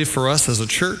 I believe, for us as a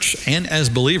church and as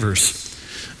believers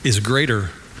is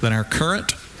greater than our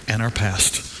current and our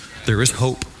past. There is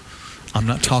hope. I'm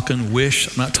not talking wish.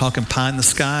 I'm not talking pie in the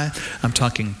sky. I'm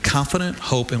talking confident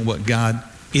hope in what God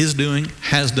is doing,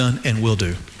 has done, and will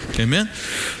do. Amen?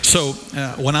 So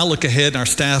when I look ahead, and our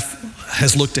staff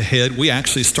has looked ahead, we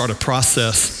actually started a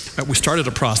process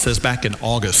back in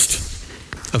August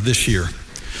of this year.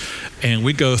 And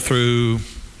we go through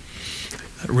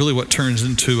really what turns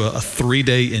into a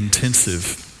 3-day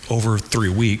intensive over 3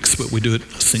 weeks, but we do it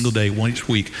a single day, one each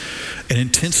week. An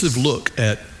intensive look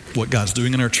at what God's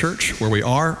doing in our church, where we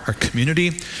are, our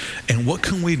community, and what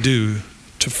can we do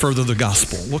to further the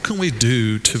gospel? What can we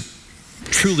do to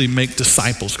truly make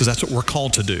disciples? Because that's what we're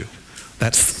called to do.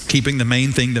 That's keeping the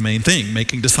main thing,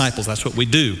 making disciples. That's what we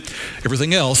do.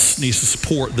 Everything else needs to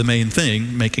support the main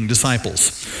thing, making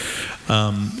disciples.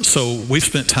 So we've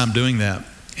spent time doing that,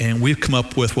 and we've come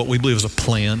up with what we believe is a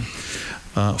plan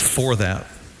for that.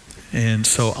 And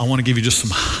so I want to give you just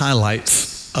some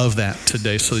highlights of that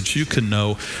today so that you can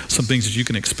know some things that you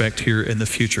can expect here in the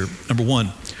future. Number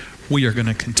one, we are going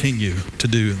to continue to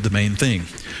do the main thing.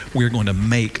 We are going to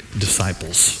make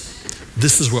disciples.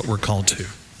 This is what we're called to.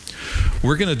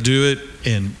 We're going to do it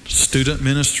in student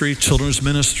ministry, children's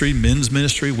ministry, men's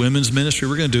ministry, women's ministry.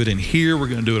 We're going to do it in here. We're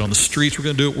going to do it on the streets. We're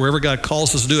going to do it wherever God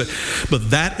calls us to do it.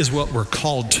 But that is what we're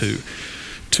called to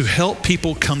help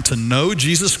people come to know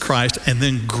Jesus Christ and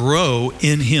then grow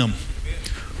in Him,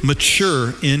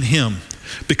 mature in Him,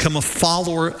 become a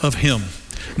follower of Him,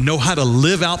 know how to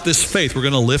live out this faith. We're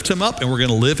going to lift Him up and we're going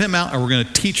to live Him out, and we're going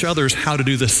to teach others how to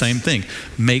do the same thing,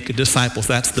 make disciples.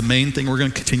 That's the main thing. We're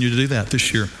going to continue to do that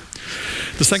this year.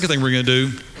 The second thing we're going to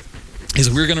do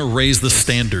is we're going to raise the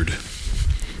standard.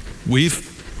 We've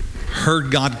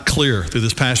heard God clear through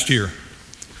this past year.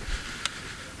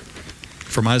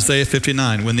 From Isaiah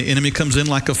 59, when the enemy comes in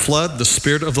like a flood, the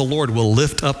Spirit of the Lord will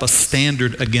lift up a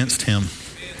standard against him.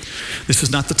 This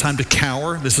is not the time to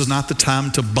cower. This is not the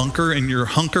time to hunker in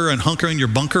your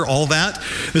bunker, all that.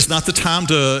 This is not the time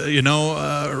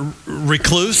to,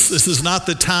 recluse. This is not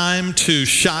the time to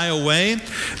shy away.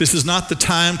 This is not the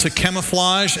time to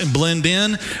camouflage and blend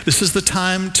in. This is the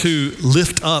time to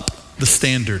lift up the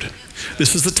standard.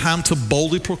 This is the time to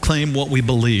boldly proclaim what we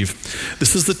believe.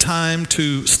 This is the time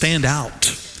to stand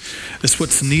out. That's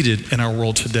what's needed in our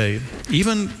world today.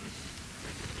 Even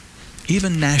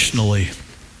nationally.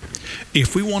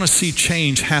 If we want to see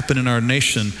change happen in our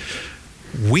nation,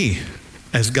 we,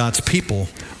 as God's people,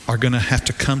 are going to have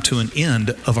to come to an end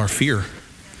of our fear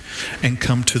and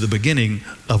come to the beginning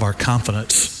of our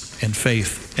confidence and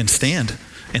faith and stand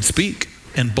and speak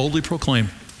and boldly proclaim.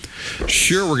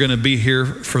 Sure, we're going to be here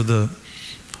for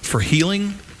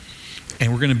healing,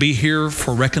 and we're going to be here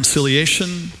for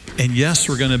reconciliation, and yes,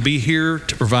 we're going to be here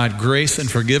to provide grace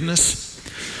and forgiveness.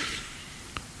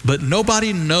 But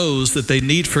nobody knows that they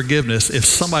need forgiveness if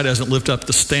somebody doesn't lift up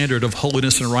the standard of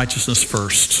holiness and righteousness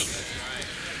first.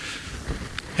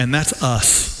 And that's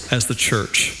us as the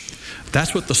church.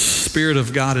 That's what the Spirit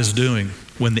of God is doing.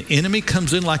 When the enemy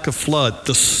comes in like a flood,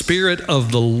 the Spirit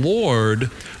of the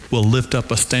Lord will lift up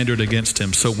a standard against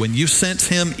him. So when you sense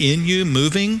Him in you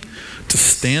moving to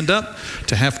stand up,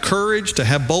 to have courage, to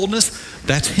have boldness,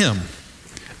 that's Him.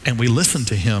 And we listen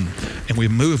to Him and we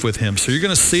move with Him. So you're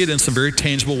going to see it in some very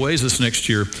tangible ways this next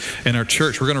year in our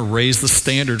church. We're going to raise the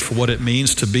standard for what it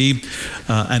means to be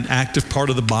an active part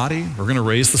of the body. We're going to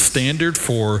raise the standard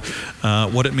for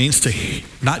what it means to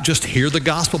not just hear the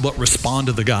gospel, but respond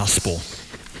to the gospel.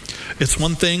 It's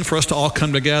one thing for us to all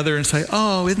come together and say,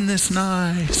 oh, isn't this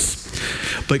nice?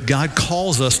 But God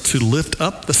calls us to lift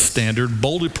up the standard,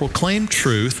 boldly proclaim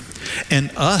truth,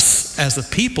 and us as a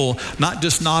people not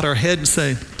just nod our head and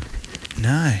say,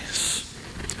 nice,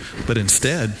 but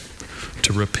instead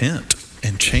to repent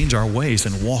and change our ways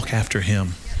and walk after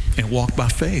Him and walk by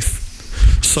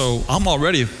faith. So I'm all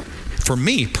ready for for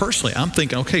me personally, I'm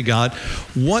thinking, okay, God,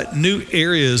 what new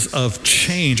areas of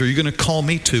change are you going to call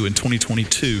me to in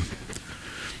 2022?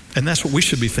 And that's what we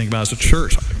should be thinking about as a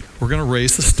church. We're going to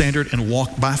raise the standard and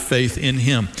walk by faith in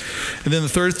him. And then the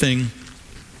third thing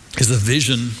is a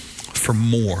vision for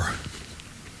more.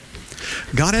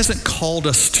 God hasn't called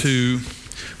us to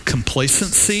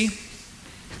complacency,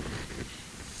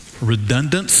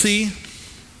 redundancy,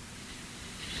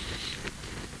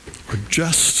 or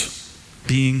just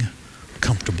being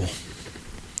comfortable.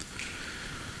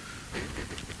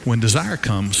 When desire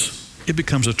comes, it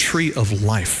becomes a tree of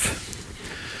life.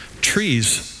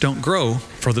 Trees don't grow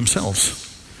for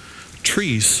themselves.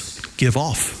 Trees give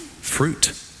off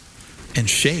fruit and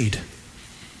shade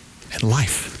and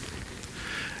life.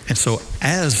 And so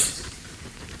as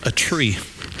a tree,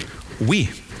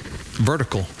 we,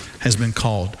 Vertical, has been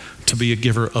called to be a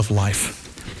giver of life.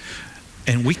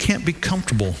 And we can't be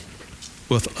comfortable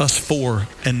with us four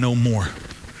and no more.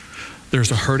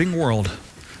 There's a hurting world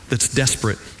that's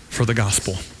desperate for the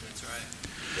gospel. That's right.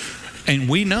 And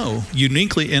we know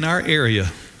uniquely in our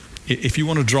area, if you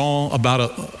want to draw about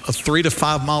a 3 to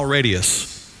 5 mile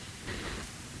radius,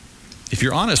 if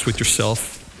you're honest with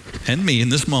yourself and me in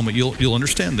this moment, you'll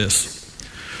understand this.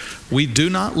 We do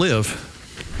not live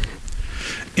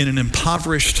in an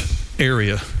impoverished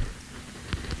area.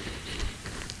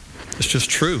 It's just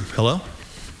true. Hello?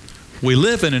 We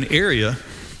live in an area,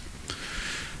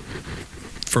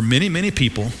 for many, many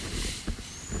people,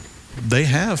 they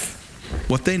have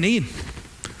what they need.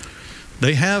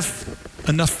 They have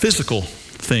enough physical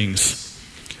things,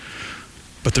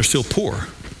 but they're still poor.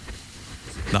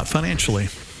 Not financially,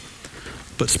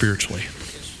 but spiritually.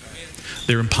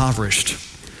 They're impoverished.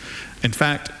 In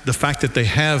fact, the fact that they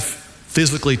have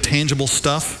physically tangible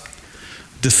stuff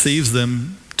deceives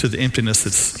them to the emptiness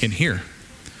that's in here.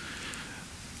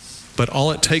 But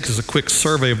all it takes is a quick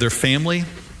survey of their family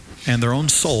and their own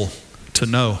soul to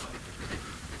know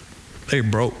they're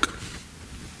broke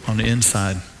on the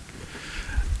inside.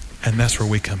 And that's where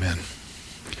we come in.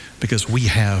 Because we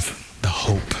have the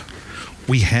hope.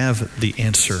 We have the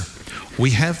answer.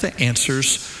 We have the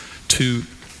answers to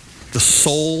the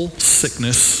soul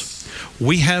sickness.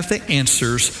 We have the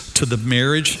answers to the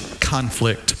marriage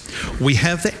conflict. We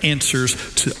have the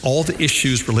answers to all the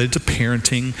issues related to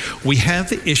parenting. We have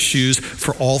the issues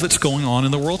for all that's going on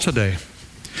in the world today.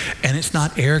 And it's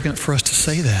not arrogant for us to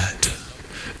say that.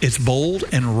 It's bold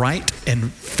and right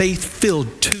and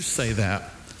faith-filled to say that.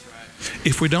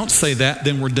 If we don't say that,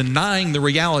 then we're denying the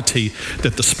reality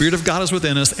that the Spirit of God is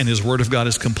within us and His Word of God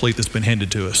is complete that's been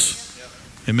handed to us.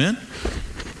 Amen?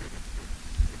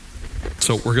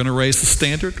 So we're going to raise the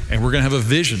standard and we're going to have a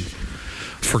vision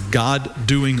for God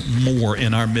doing more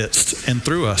in our midst and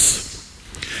through us.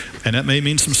 And that may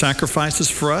mean some sacrifices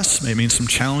for us, may mean some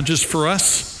challenges for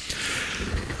us.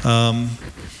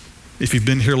 If you've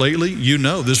been here lately, you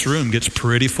know this room gets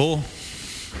pretty full.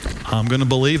 I'm going to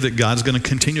believe that God's going to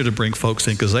continue to bring folks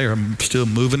in because they are still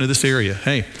moving to this area.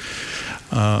 Hey,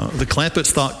 the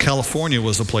Clampetts thought California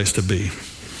was the place to be.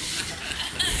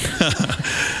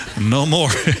 No more.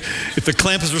 If the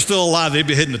Clampetts were still alive, they'd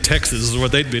be heading to Texas is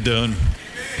what they'd be doing.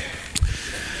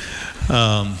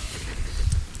 And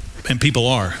people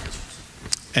are.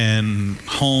 And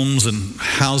homes and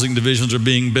housing divisions are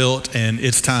being built, and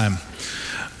it's time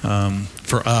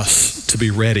for us to be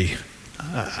ready.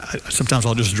 Sometimes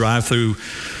I'll just drive through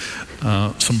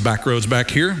some back roads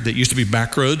back here that used to be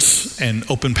back roads and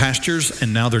open pastures,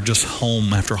 and now they're just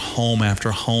home after home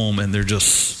after home, and it's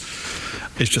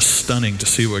just stunning to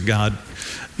see what God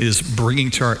is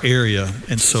bringing to our area.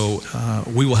 And so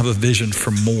we will have a vision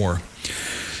for more.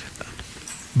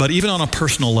 But even on a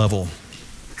personal level,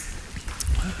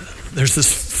 there's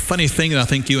this funny thing that I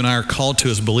think you and I are called to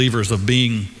as believers of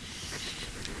being,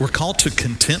 we're called to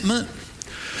contentment,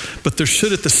 but there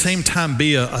should at the same time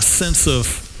be a sense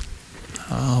of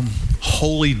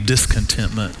holy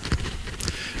discontentment.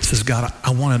 It says, God,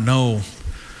 I want to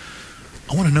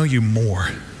know you more.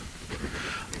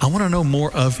 I want to know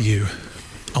more of you.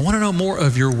 I want to know more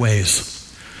of your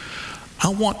ways. I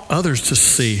want others to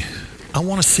see. I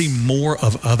want to see more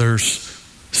of others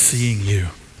seeing you.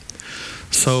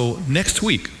 So next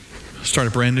week, start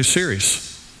a brand new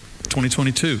series,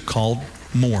 2022, called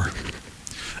More.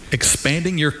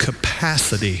 Expanding your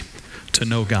capacity to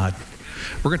know God.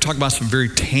 We're going to talk about some very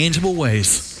tangible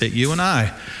ways that you and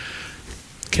I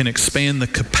can expand the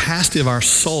capacity of our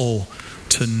soul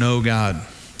to know God.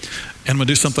 And I'm going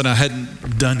to do something I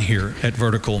hadn't done here at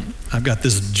Vertical. I've got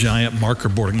this giant marker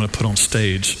board I'm going to put on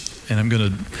stage. And we're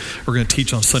going to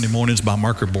teach on Sunday mornings by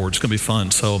marker board. It's going to be fun.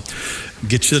 So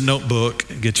get you a notebook,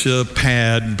 get you a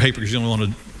pad and paper because you don't want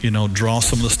to draw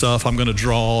some of the stuff I'm going to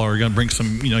draw, or you're going to bring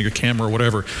some, your camera or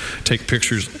whatever, take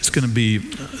pictures. It's going to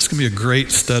be a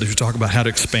great study to talk about how to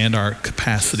expand our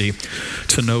capacity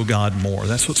to know God more.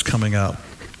 That's what's coming up.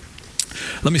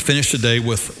 Let me finish today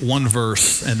with one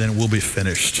verse, and then we'll be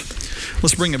finished.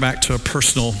 Let's bring it back to a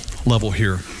personal level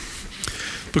here.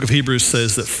 The book of Hebrews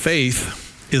says that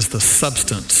faith is the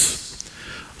substance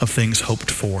of things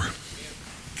hoped for.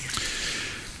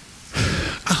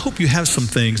 I hope you have some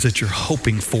things that you're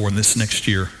hoping for in this next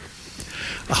year.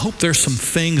 I hope there's some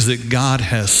things that God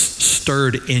has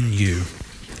stirred in you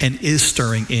and is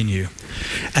stirring in you.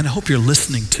 And I hope you're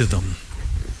listening to them.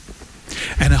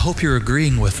 And I hope you're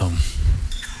agreeing with them.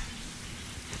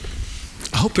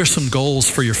 I hope there's some goals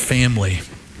for your family,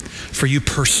 for you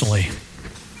personally,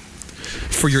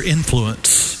 for your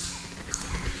influence,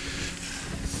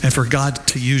 and for God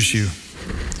to use you.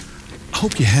 I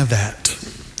hope you have that.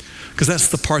 Because that's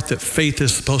the part that faith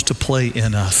is supposed to play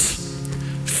in us.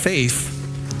 Faith,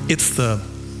 it's the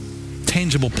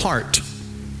tangible part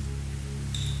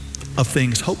of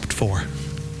things hoped for.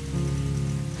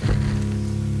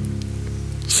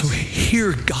 So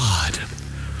hear God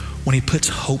when he puts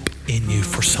hope in you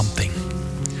for something.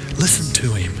 Listen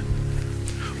to him.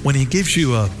 When he gives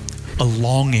you a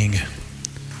longing,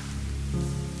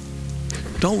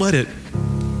 don't let it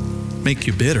make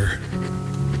you bitter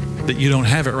that you don't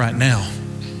have it right now.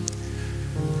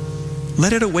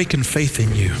 Let it awaken faith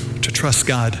in you to trust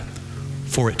God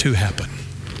for it to happen.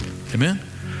 Amen?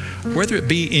 Whether it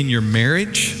be in your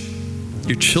marriage,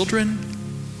 your children,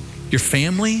 your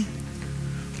family,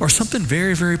 or something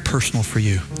very, very personal for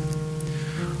you.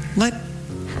 Let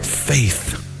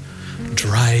faith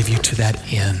drive you to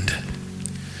that end,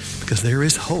 because there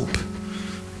is hope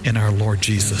in our Lord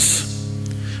Jesus.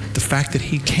 The fact that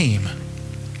he came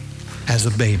as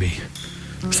a baby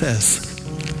says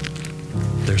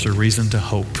there's a reason to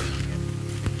hope.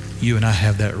 You and I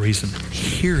have that reason.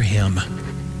 Hear him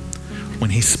when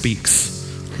he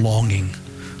speaks longing,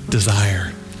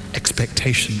 desire,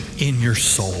 expectation in your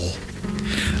soul.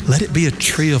 Let it be a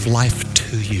tree of life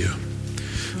to you.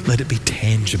 Let it be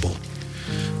tangible,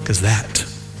 because that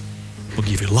will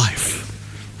give you life.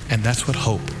 And that's what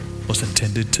hope was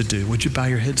intended to do. Would you bow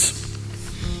your heads?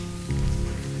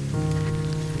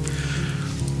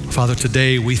 Father,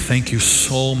 today we thank you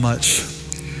so much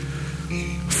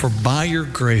for, by your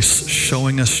grace,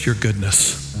 showing us your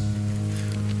goodness.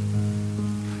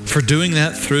 For doing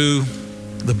that through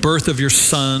the birth of your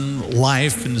Son,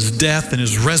 life and his death and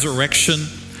his resurrection,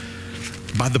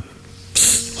 by the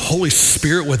Holy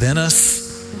Spirit within us.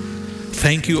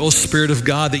 Thank you, O Spirit of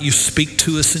God, that you speak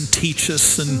to us and teach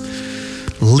us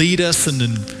and lead us,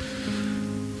 and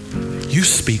you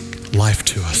speak life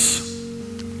to us.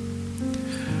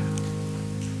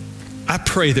 I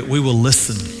pray that we will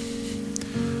listen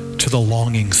to the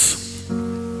longings,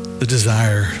 the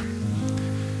desire,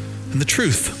 and the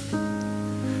truth,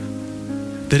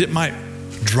 that it might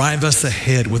drive us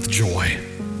ahead with joy,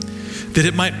 that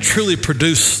it might truly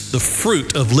produce the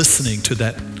fruit of listening to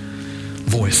that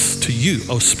voice, to you,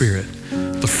 O Spirit,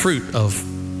 the fruit of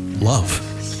love,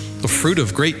 the fruit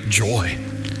of great joy,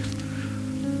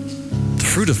 the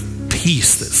fruit of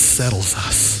peace that settles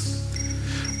us,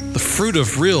 the fruit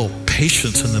of real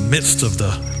patience in the midst of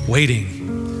the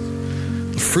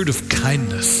waiting, the fruit of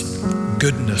kindness,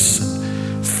 goodness,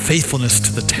 and faithfulness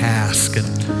to the task,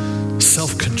 and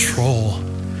self-control.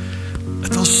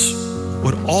 That those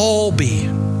would all be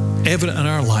evident in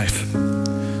our life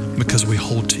because we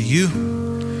hold to you,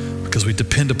 because we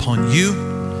depend upon you,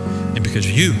 and because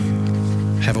you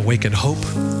have awakened hope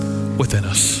within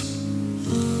us.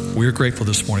 We are grateful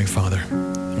this morning, Father,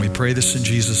 and we pray this in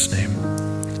Jesus' name.